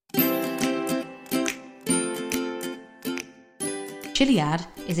Chiliad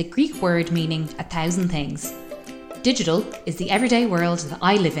is a Greek word meaning 1,000 things. Digital is the everyday world that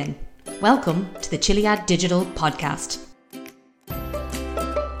I live in. Welcome to the ChiliadDigital Podcast.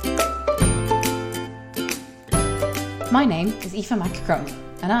 My name is Aoife McCrum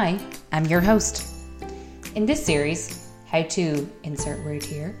and I am your host. In this series, how to insert word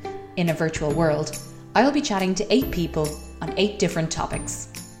here, in a virtual world, I will be chatting to 8 people on 8 different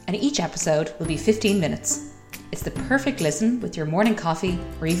topics, and each episode will be 15 minutes. It's the perfect listen with your morning coffee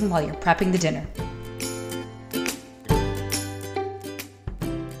or even while you're prepping the dinner.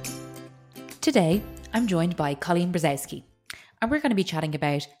 Today, I'm joined by Colleen Brzozowski, and we're going to be chatting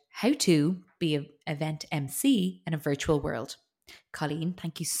about how to be an event MC in a virtual world. Colleen,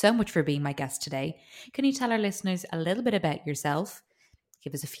 thank you so much for being my guest today. Can you tell our listeners a little bit about yourself,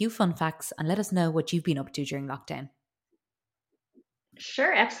 give us a few fun facts, and let us know what you've been up to during lockdown?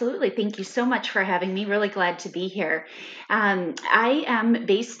 Sure, absolutely. Thank you so much for having me. Really glad to be here. I am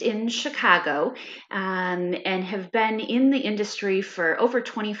based in Chicago and have been in the industry for over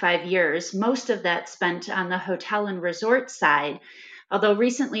 25 years, most of that spent on the hotel and resort side, although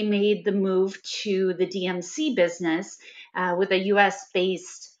recently made the move to the DMC business with a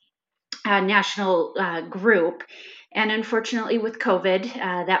US-based national group. And unfortunately, with COVID,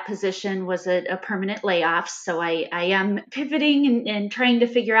 that position was a permanent layoff. So I am pivoting and trying to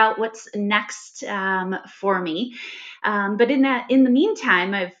figure out what's next for me. But in the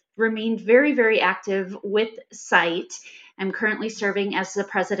meantime, I've remained very, very active with Site. I'm currently serving as the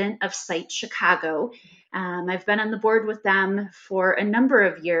president of Site Chicago. I've been on the board with them for a number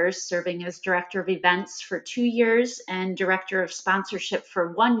of years, serving as director of events for 2 years and director of sponsorship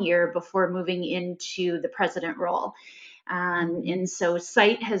for 1 year before moving into the president role. And so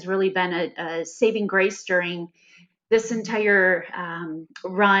Site has really been a saving grace during this entire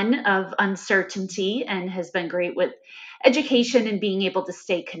run of uncertainty and has been great with education and being able to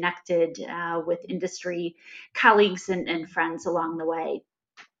stay connected with industry colleagues and friends along the way.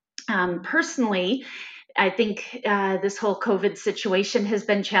 Personally, I think this whole COVID situation has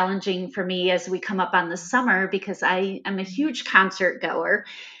been challenging for me as we come up on the summer because I am a huge concert goer.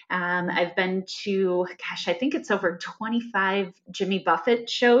 I've been to, I think it's over 25 Jimmy Buffett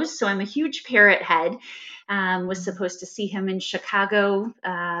shows. So I'm a huge Parrot head. Was supposed to see him in Chicago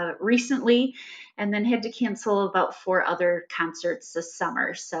recently and then had to cancel about 4 other concerts this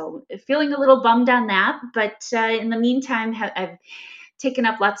summer. So feeling a little bummed on that. But in the meantime, I've taken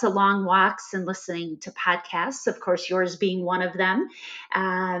up lots of long walks and listening to podcasts, of course, yours being one of them,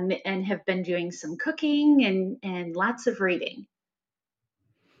 and have been doing some cooking and lots of reading.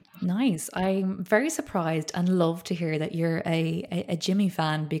 Nice. I'm very surprised and love to hear that you're a Jimmy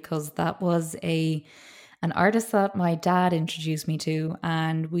fan, because that was an artist that my dad introduced me to,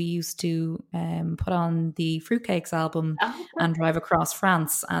 and we used to put on the Fruitcakes album and drive across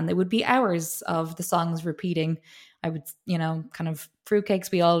France, and it would be hours of the songs repeating. I would, kind of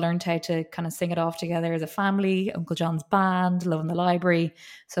Fruitcakes, we all learned how to kind of sing it off together as a family, Uncle John's Band, Love in the Library.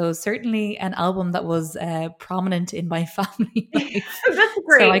 So certainly an album that was prominent in my family life. That's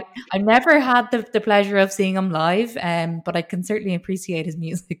great. So I never had the pleasure of seeing him live, but I can certainly appreciate his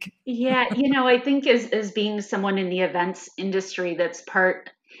music. Yeah, I think as being someone in the events industry, that's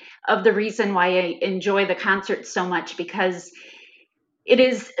part of the reason why I enjoy the concert so much, because it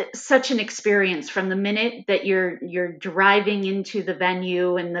is such an experience from the minute that you're driving into the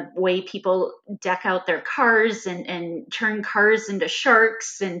venue and the way people deck out their cars and turn cars into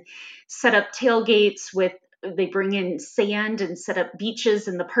sharks and set up tailgates they bring in sand and set up beaches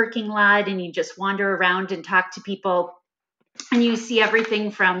in the parking lot, and you just wander around and talk to people. And you see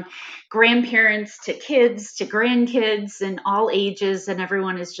everything from grandparents to kids to grandkids and all ages, and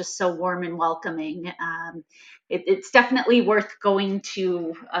everyone is just so warm and welcoming. It's definitely worth going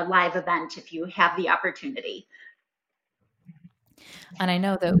to a live event if you have the opportunity. And I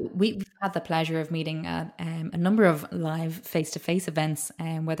know that we've had the pleasure of meeting at a number of live face-to-face events,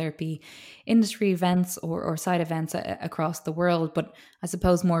 whether it be industry events or side events across the world. But I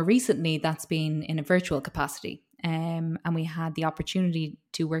suppose more recently that's been in a virtual capacity. And we had the opportunity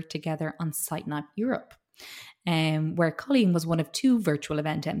to work together on Site Night Europe, where Colleen was one of 2 virtual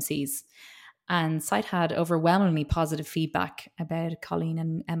event MCs. And Site had overwhelmingly positive feedback about Colleen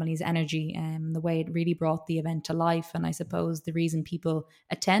and Emily's energy and the way it really brought the event to life. And I suppose the reason people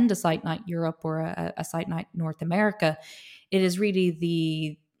attend a Site Night Europe or a Site Night North America, it is really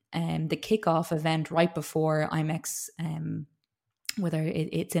the kickoff event right before IMEX, whether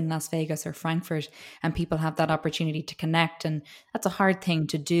it's in Las Vegas or Frankfurt, and people have that opportunity to connect. And that's a hard thing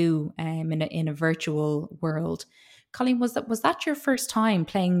to do in a virtual world. Colleen, was that your first time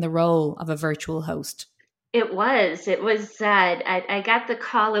playing the role of a virtual host? It was. It was. I got the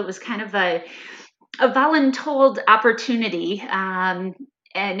call. It was kind of a voluntold opportunity.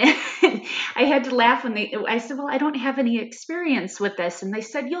 And I had to laugh when I said, well, I don't have any experience with this. And they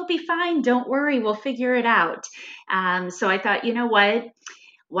said, you'll be fine. Don't worry. We'll figure it out. So I thought, you know what?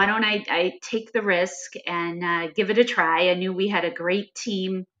 Why don't I take the risk and give it a try? I knew we had a great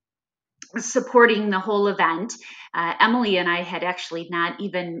team supporting the whole event. Emily and I had actually not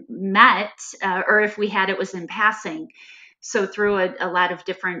even met, or if we had, it was in passing. So through a lot of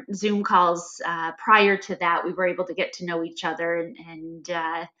different Zoom calls prior to that, we were able to get to know each other and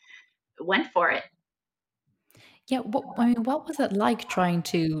went for it. Yeah, what was it like trying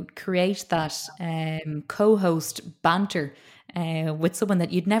to create that co-host banter with someone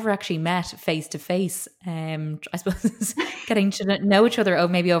that you'd never actually met face to face? I suppose getting to know each other,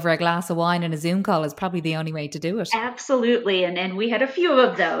 maybe over a glass of wine and a Zoom call is probably the only way to do it. Absolutely, and we had a few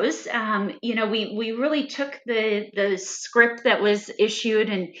of those. We really took the script that was issued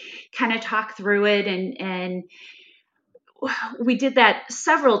and kind of talked through it, and we did that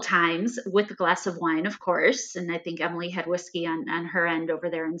several times with a glass of wine, of course. And I think Emily had whiskey on her end over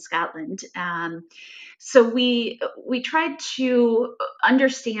there in Scotland. So we tried to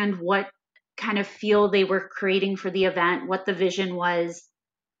understand what kind of feel they were creating for the event, what the vision was,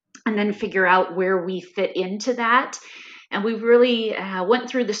 and then figure out where we fit into that. And we really went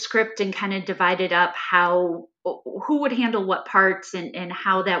through the script and kind of divided up who would handle what parts and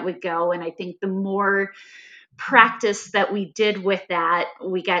how that would go. And I think the more practice that we did with that,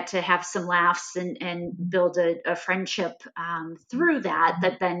 we got to have some laughs and build a friendship through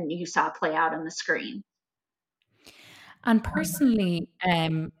that then you saw play out on the screen. And personally,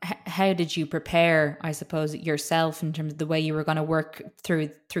 how did you prepare, I suppose, yourself in terms of the way you were going to work through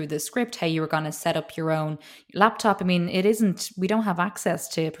the script, how you were going to set up your own laptop? I mean, we don't have access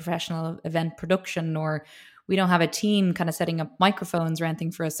to professional event production, or we don't have a team kind of setting up microphones or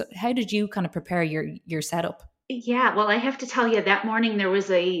anything for us. So how did you kind of prepare your setup? Yeah, well, I have to tell you, that morning there was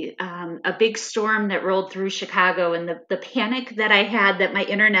a big storm that rolled through Chicago, and the panic that I had that my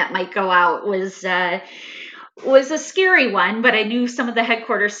internet might go out was a scary one. But I knew some of the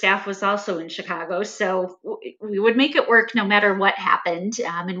headquarters staff was also in Chicago, so we would make it work no matter what happened.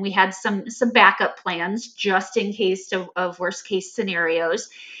 And we had some backup plans just in case of worst case scenarios.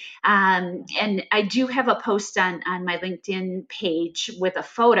 And I do have a post on my LinkedIn page with a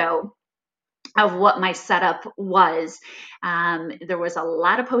photo of what my setup was. There was a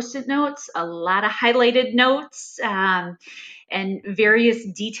lot of post-it notes, a lot of highlighted notes, and various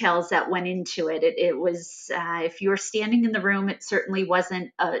details that went into it. It was, if you were standing in the room, it certainly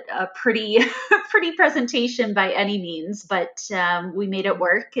wasn't a pretty, pretty presentation by any means, but we made it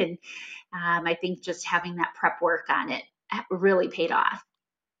work. And I think just having that prep work on it really paid off.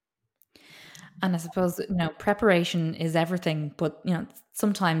 And I suppose, preparation is everything, but,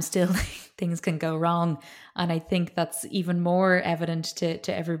 sometimes still things can go wrong. And I think that's even more evident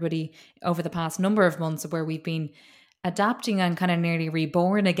to everybody over the past number of months, where we've been adapting and kind of nearly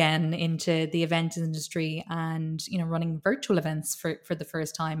reborn again into the event industry and, running virtual events for the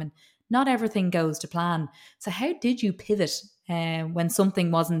first time. And not everything goes to plan. So how did you pivot when something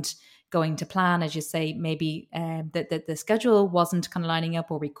wasn't going to plan, as you say, maybe the schedule wasn't kind of lining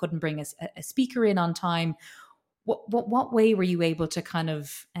up, or we couldn't bring a speaker in on time? What way were you able to kind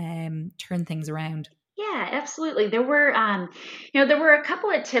of turn things around? Yeah, absolutely. There were a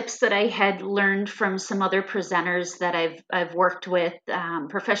couple of tips that I had learned from some other presenters that I've worked with,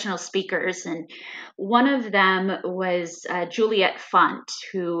 professional speakers, and one of them was Juliet Funt,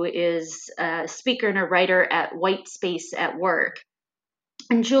 who is a speaker and a writer at White Space at Work.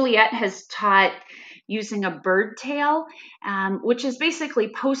 And Juliet has taught using a bird tail, which is basically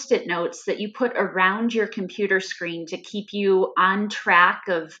post-it notes that you put around your computer screen to keep you on track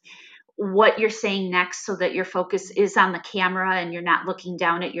of what you're saying next, so that your focus is on the camera and you're not looking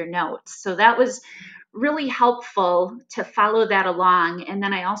down at your notes. So that was really helpful to follow that along. And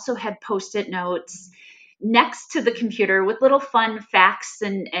then I also had post-it notes next to the computer with little fun facts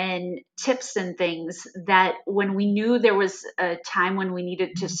and tips and things, that when we knew there was a time when we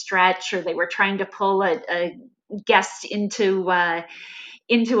needed to stretch, or they were trying to pull a guest into a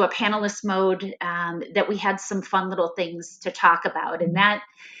panelist mode, that we had some fun little things to talk about. And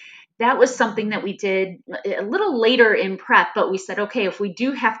that was something that we did a little later in prep, but we said, okay, if we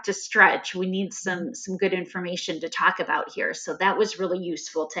do have to stretch, we need some good information to talk about here. So that was really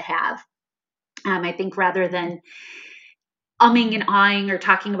useful to have. I think rather than umming and ahhing or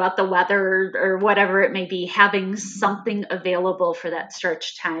talking about the weather or whatever it may be, having something available for that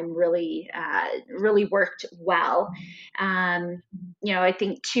stretch time really worked well. I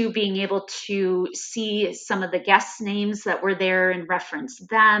think too, being able to see some of the guest names that were there and reference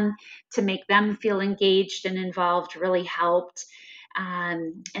them to make them feel engaged and involved really helped.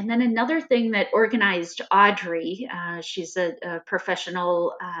 And then another thing that organized Audrey, she's a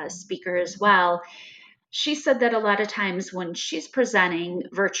professional speaker as well. She said that a lot of times when she's presenting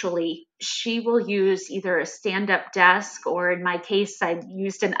virtually, she will use either a stand-up desk, or in my case, I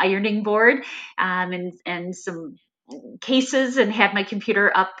used an ironing board and some cases and had my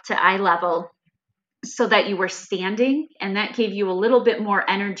computer up to eye level so that you were standing, and that gave you a little bit more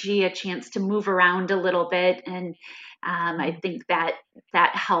energy, a chance to move around a little bit. And I think that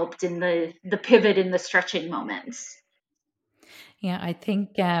helped in the pivot in the stretching moments. Yeah, I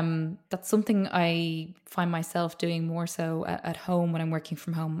think that's something I find myself doing more so at home when I'm working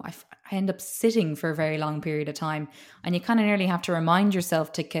from home. I end up sitting for a very long period of time, and you kind of nearly have to remind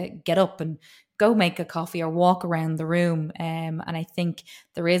yourself to get up and go make a coffee or walk around the room. And I think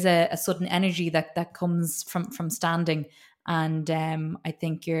there is a sudden energy that comes from standing. And I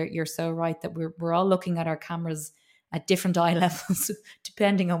think you're so right that we're all looking at our cameras at different eye levels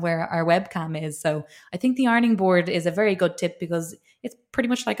depending on where our webcam is. So I think the ironing board is a very good tip because it's pretty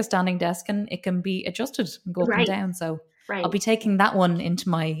much like a standing desk and it can be adjusted and go up and down. So I'll be taking that one into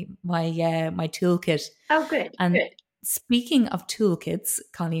my toolkit. Oh, good. And good. Speaking of toolkits,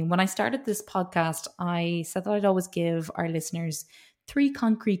 Colleen, when I started this podcast, I said that I'd always give our listeners 3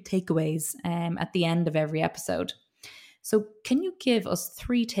 concrete takeaways at the end of every episode. So can you give us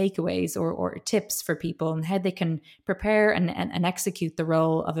 3 takeaways or tips for people on how they can prepare and execute the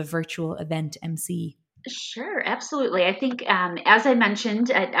role of a virtual event MC? Sure, absolutely. I think, as I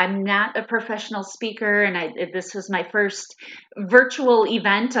mentioned, I'm not a professional speaker, and this was my first virtual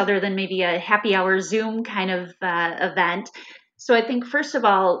event other than maybe a happy hour Zoom kind of event. So I think, first of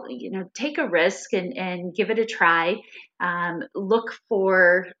all, take a risk and give it a try. Look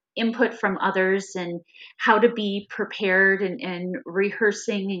for input from others and how to be prepared, and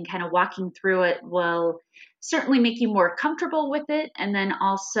rehearsing and kind of walking through it will certainly make you more comfortable with it, and then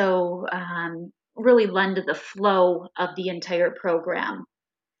also really lend to the flow of the entire program.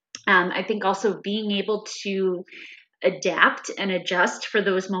 I think also being able to adapt and adjust for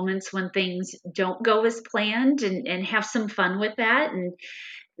those moments when things don't go as planned, and have some fun with that and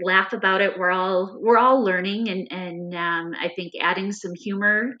laugh about it. We're all learning, and I think adding some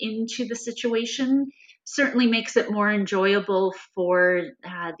humor into the situation certainly makes it more enjoyable for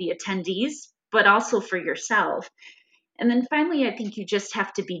the attendees, but also for yourself. And then finally, I think you just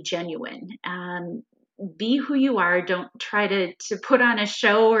have to be genuine. Be who you are. Don't try to put on a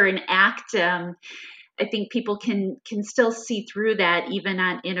show or an act. I think people can still see through that even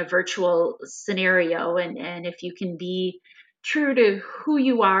in a virtual scenario. And if you can be true to who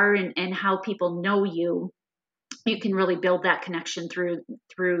you are and how people know you, you can really build that connection through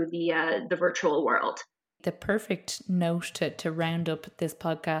the virtual world. The perfect note to round up this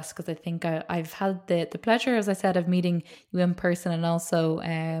podcast, because I think I've had the pleasure, as I said, of meeting you in person and also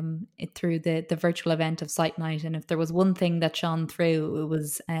through the virtual event of Sight Night. And if there was one thing that shone through, it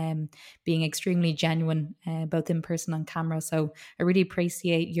was being extremely genuine, both in person and camera. So I really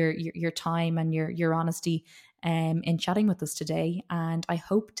appreciate your time and your honesty in chatting with us today, and I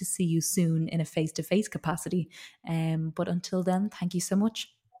hope to see you soon in a face-to-face capacity. But until then, thank you so much.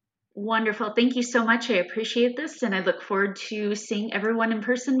 Wonderful. Thank you so much. I appreciate this, and I look forward to seeing everyone in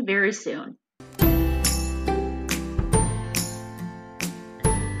person very soon.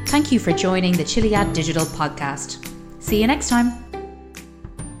 Thank you for joining the ChiliadDigital Podcast. See you next time.